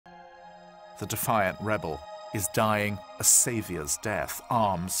the defiant rebel, is dying a saviour's death,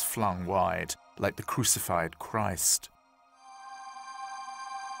 arms flung wide, like the crucified Christ.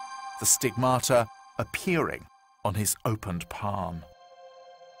 The stigmata appearing on his opened palm.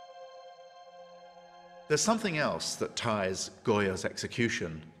 There's something else that ties Goya's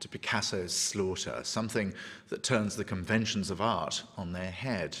execution to Picasso's slaughter, something that turns the conventions of art on their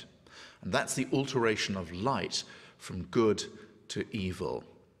head. And that's the alteration of light from good to evil.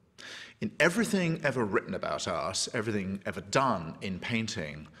 In everything ever written about art, everything ever done in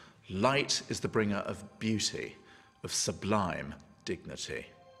painting, light is the bringer of beauty, of sublime dignity.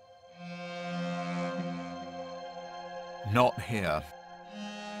 Not here.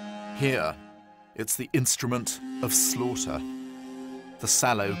 Here, it's the instrument of slaughter, the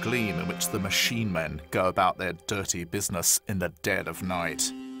sallow gleam in which the machine men go about their dirty business in the dead of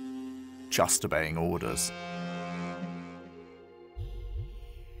night, just obeying orders.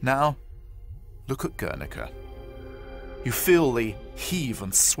 Now, look at Guernica. You feel the heave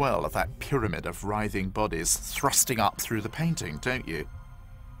and swell of that pyramid of writhing bodies thrusting up through the painting, don't you?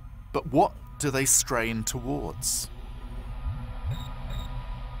 But what do they strain towards?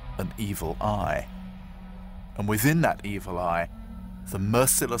 An evil eye. And within that evil eye, the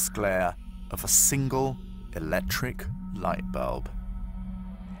merciless glare of a single electric light bulb.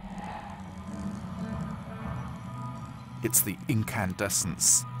 It's the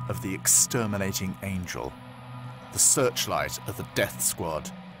incandescence of the exterminating angel, the searchlight of the death squad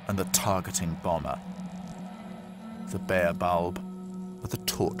and the targeting bomber, the bare bulb of the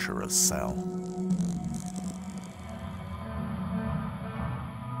torturer's cell.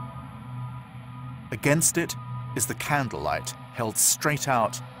 Against it is the candlelight held straight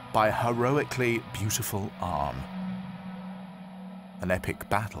out by a heroically beautiful arm. An epic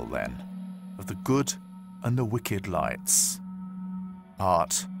battle, then, of the good and the wicked lights.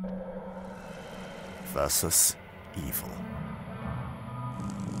 Art versus evil.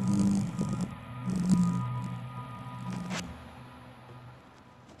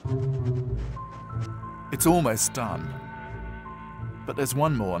 It's almost done, but there's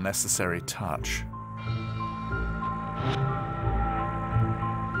one more necessary touch.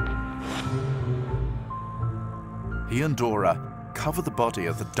 He and Dora cover the body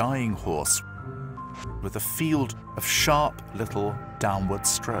of the dying horse with a field of sharp little downward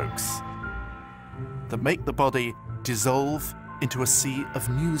strokes that make the body dissolve into a sea of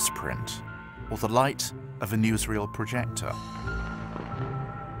newsprint or the light of a newsreel projector.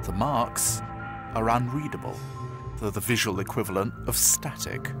 The marks are unreadable, though the visual equivalent of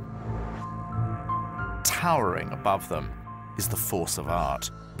static. Towering above them is the force of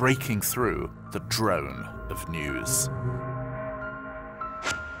art, breaking through the drone of news.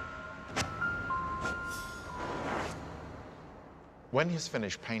 When he's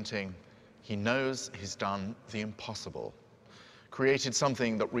finished painting, he knows he's done the impossible, created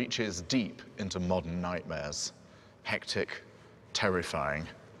something that reaches deep into modern nightmares. Hectic, terrifying,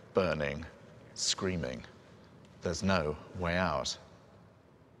 burning, screaming. There's no way out.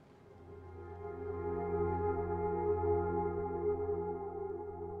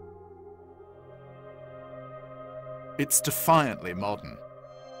 It's defiantly modern,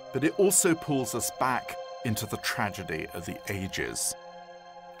 but it also pulls us back into the tragedy of the ages,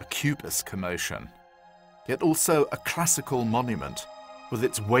 a Cubist commotion, yet also a classical monument with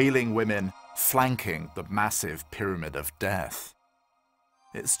its wailing women flanking the massive pyramid of death.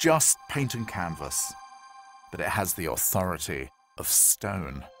 It's just paint and canvas, but it has the authority of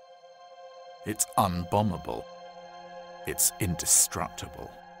stone. It's unbombable. It's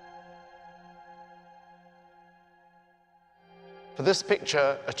indestructible. For this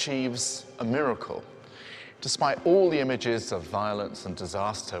picture achieves a miracle. Despite all the images of violence and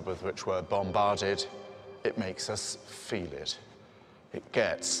disaster with which we're bombarded, it makes us feel it. It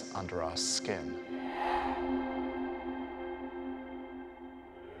gets under our skin.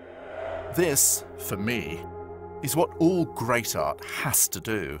 This, for me, is what all great art has to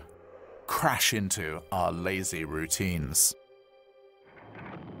do: crash into our lazy routines.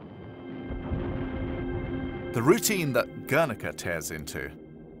 The routine that Guernica tears into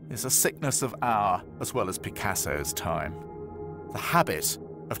is a sickness of our, as well as Picasso's, time. The habit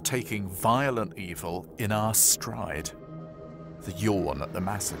of taking violent evil in our stride. The yawn at the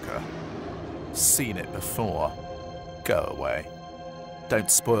massacre. Seen it before. Go away. Don't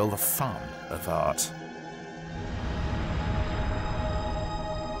spoil the fun of art.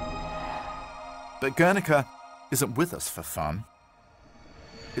 But Guernica isn't with us for fun.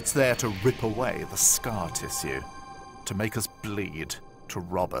 It's there to rip away the scar tissue, to make us bleed, to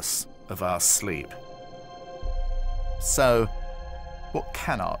rob us of our sleep. So, What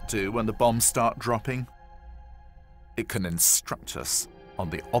can art do when the bombs start dropping? It can instruct us on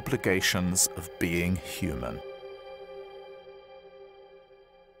the obligations of being human.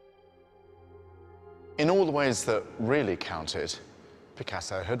 In all the ways that really counted,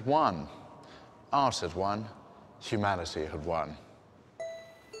 Picasso had won. Art had won. Humanity had won.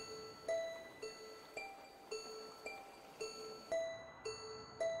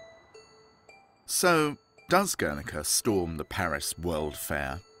 So, does Guernica storm the Paris World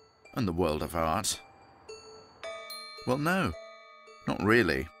Fair and the world of art? Well, no, not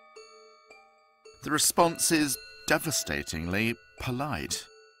really. The response is devastatingly polite.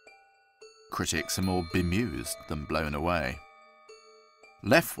 Critics are more bemused than blown away.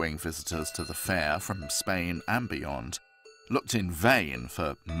 Left-wing visitors to the fair from Spain and beyond looked in vain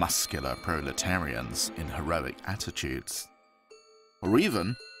for muscular proletarians in heroic attitudes, or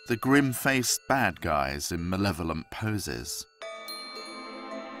even the grim-faced bad guys in malevolent poses.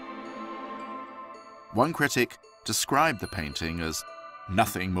 One critic described the painting as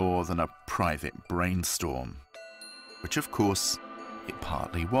nothing more than a private brainstorm, which of course it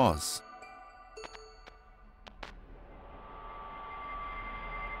partly was.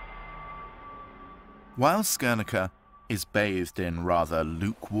 Whilst Guernica is bathed in rather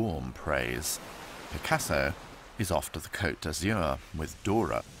lukewarm praise, Picasso is off to the Côte d'Azur with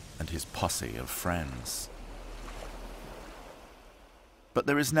Dora and his posse of friends. But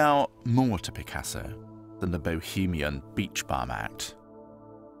there is now more to Picasso than the bohemian beach bum act.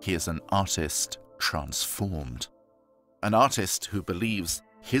 He is an artist transformed, an artist who believes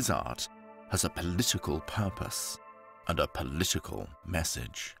his art has a political purpose and a political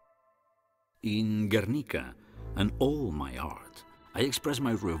message. In Guernica and all my art, I express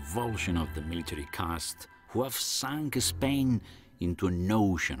my revulsion of the military caste who have sunk Spain into an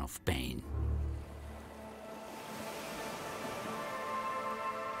ocean of pain.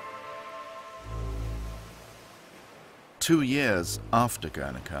 Two years after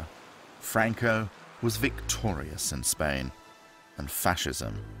Guernica, Franco was victorious in Spain, and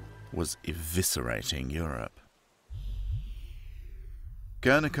fascism was eviscerating Europe.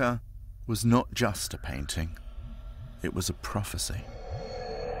 Guernica was not just a painting, it was a prophecy.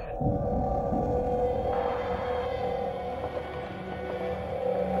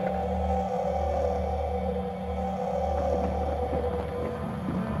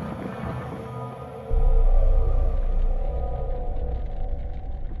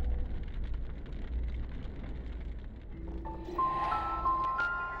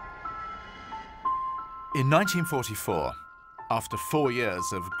 In 1944, after 4 years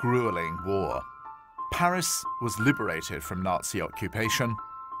of grueling war, Paris was liberated from Nazi occupation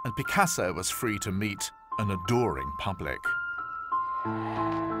and Picasso was free to meet an adoring public.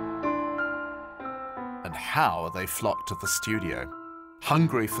 And how they flocked to the studio,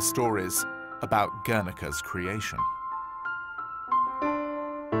 hungry for stories about Guernica's creation.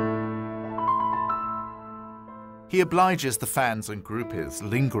 He obliges the fans and groupies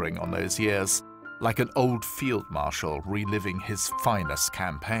lingering on those years like an old field marshal reliving his finest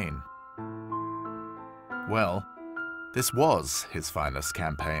campaign. Well, this was his finest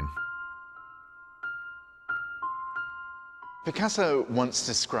campaign. Picasso once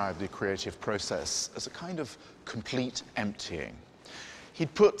described the creative process as a kind of complete emptying.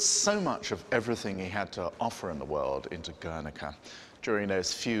 He'd put so much of everything he had to offer in the world into Guernica during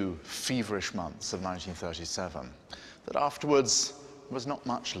those few feverish months of 1937 that afterwards there was not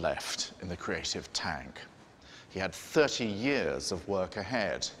much left in the creative tank. He had 30 years of work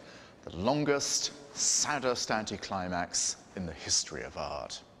ahead, the longest, saddest anticlimax in the history of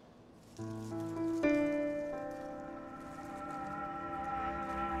art.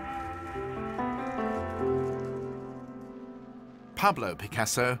 Pablo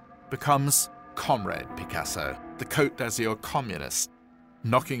Picasso becomes Comrade Picasso, the Côte d'Azur communist,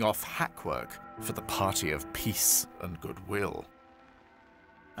 knocking off hackwork for the party of peace and goodwill.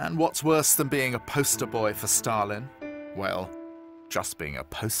 And what's worse than being a poster boy for Stalin? Well, just being a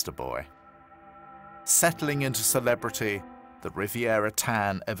poster boy. Settling into celebrity, the Riviera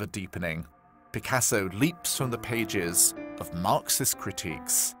tan ever deepening, Picasso leaps from the pages of Marxist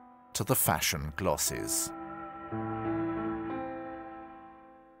critiques to the fashion glosses.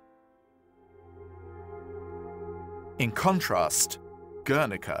 In contrast,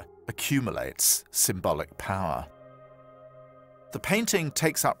 Guernica accumulates symbolic power. The painting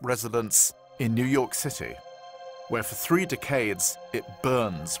takes up residence in New York City, where for 3 decades it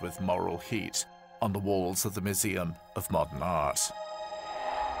burns with moral heat on the walls of the Museum of Modern Art.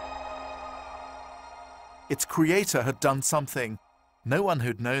 Its creator had done something no one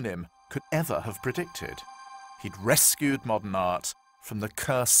who'd known him could ever have predicted. He'd rescued modern art from the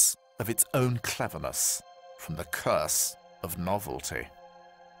curse of its own cleverness, from the curse of novelty.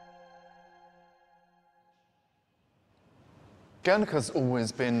 Guernica's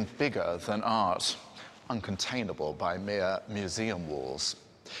always been bigger than art, uncontainable by mere museum walls.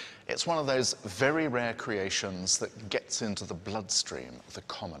 It's one of those very rare creations that gets into the bloodstream of the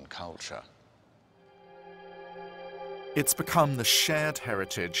common culture. It's become the shared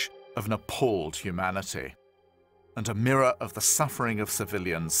heritage of an appalled humanity and a mirror of the suffering of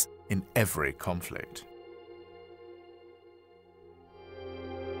civilians in every conflict.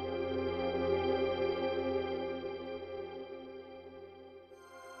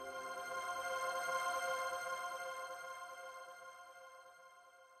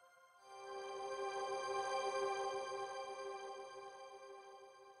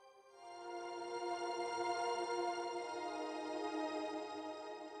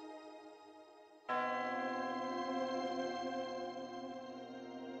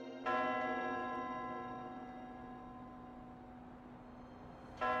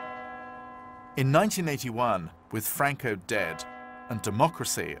 In 1981, with Franco dead and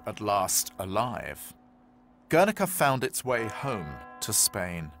democracy at last alive, Guernica found its way home to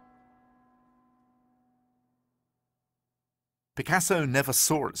Spain. Picasso never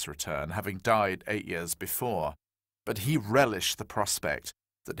saw its return, having died 8 years before, but he relished the prospect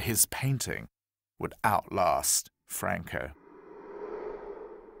that his painting would outlast Franco.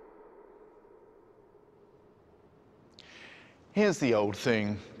 Here's the old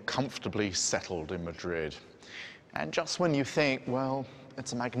thing, comfortably settled in Madrid. And just when you think, well,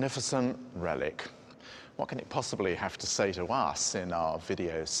 it's a magnificent relic, what can it possibly have to say to us in our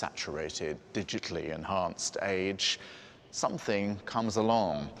video-saturated, digitally enhanced age? Something comes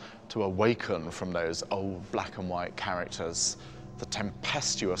along to awaken from those old black and white characters the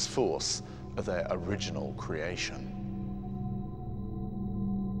tempestuous force of their original creation.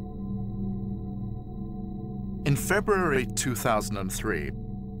 In February 2003,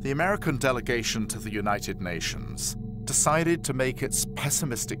 the American delegation to the United Nations decided to make its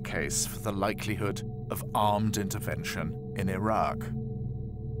pessimistic case for the likelihood of armed intervention in Iraq.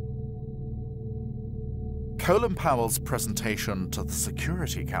 Colin Powell's presentation to the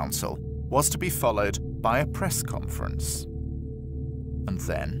Security Council was to be followed by a press conference. And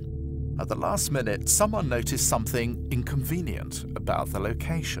then, at the last minute, someone noticed something inconvenient about the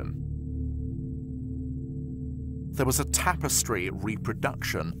location. There was a tapestry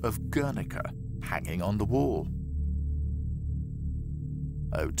reproduction of Guernica hanging on the wall.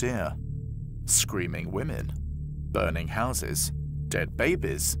 Oh dear. Screaming women, burning houses, dead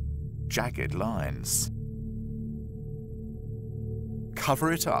babies, jagged lines.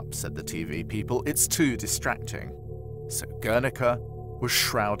 Cover it up, said the TV people, it's too distracting. So Guernica was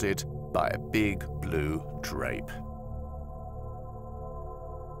shrouded by a big blue drape.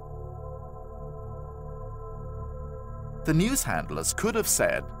 The news handlers could have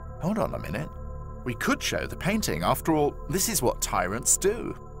said, hold on a minute, we could show the painting. After all, this is what tyrants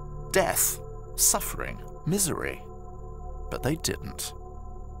do. Death, suffering, misery. But they didn't.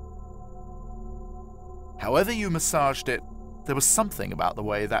 However you massaged it, there was something about the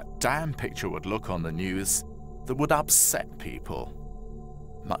way that damn picture would look on the news that would upset people.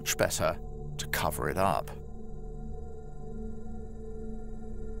 Much better to cover it up.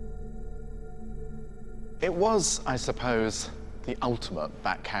 It was, I suppose, the ultimate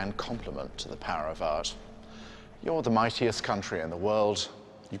backhand compliment to the power of art. You're the mightiest country in the world.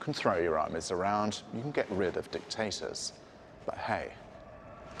 You can throw your armies around. You can get rid of dictators. But hey,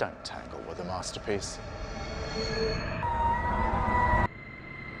 don't tangle with a masterpiece.